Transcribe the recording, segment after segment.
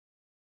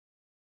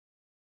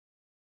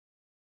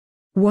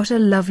What a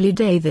lovely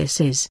day this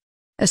is.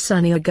 A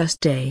sunny August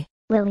day.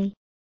 Lily.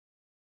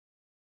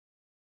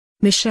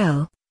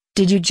 Michelle,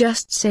 did you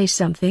just say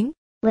something?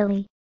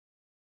 Lily.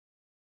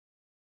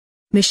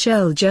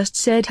 Michelle just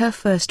said her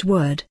first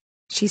word.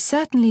 She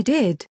certainly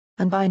did,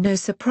 and by no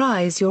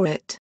surprise you're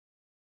it.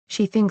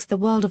 She thinks the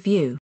world of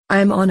you. I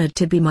am honored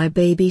to be my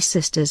baby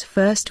sister's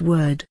first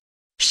word.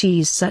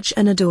 She's such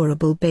an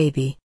adorable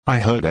baby. I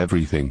heard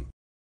everything.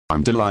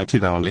 I'm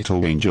delighted our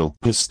little angel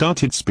has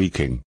started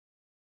speaking.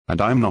 And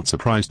I'm not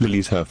surprised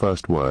Lily's her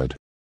first word.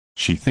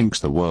 She thinks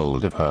the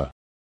world of her.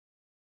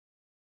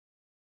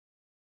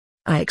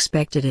 I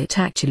expected it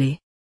actually.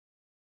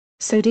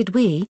 So did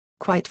we,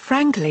 quite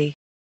frankly.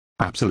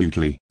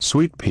 Absolutely,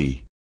 sweet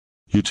pea.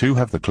 You two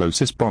have the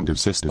closest bond of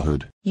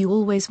sisterhood. You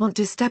always want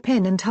to step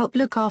in and help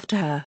look after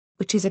her,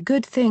 which is a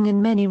good thing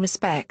in many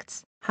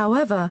respects.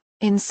 However,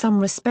 in some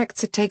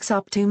respects it takes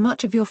up too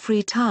much of your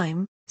free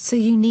time, so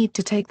you need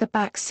to take the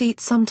back seat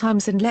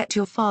sometimes and let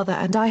your father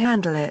and I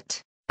handle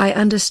it. I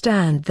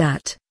understand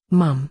that,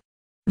 Mum.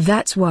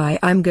 That's why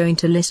I'm going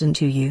to listen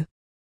to you.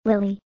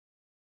 Lily.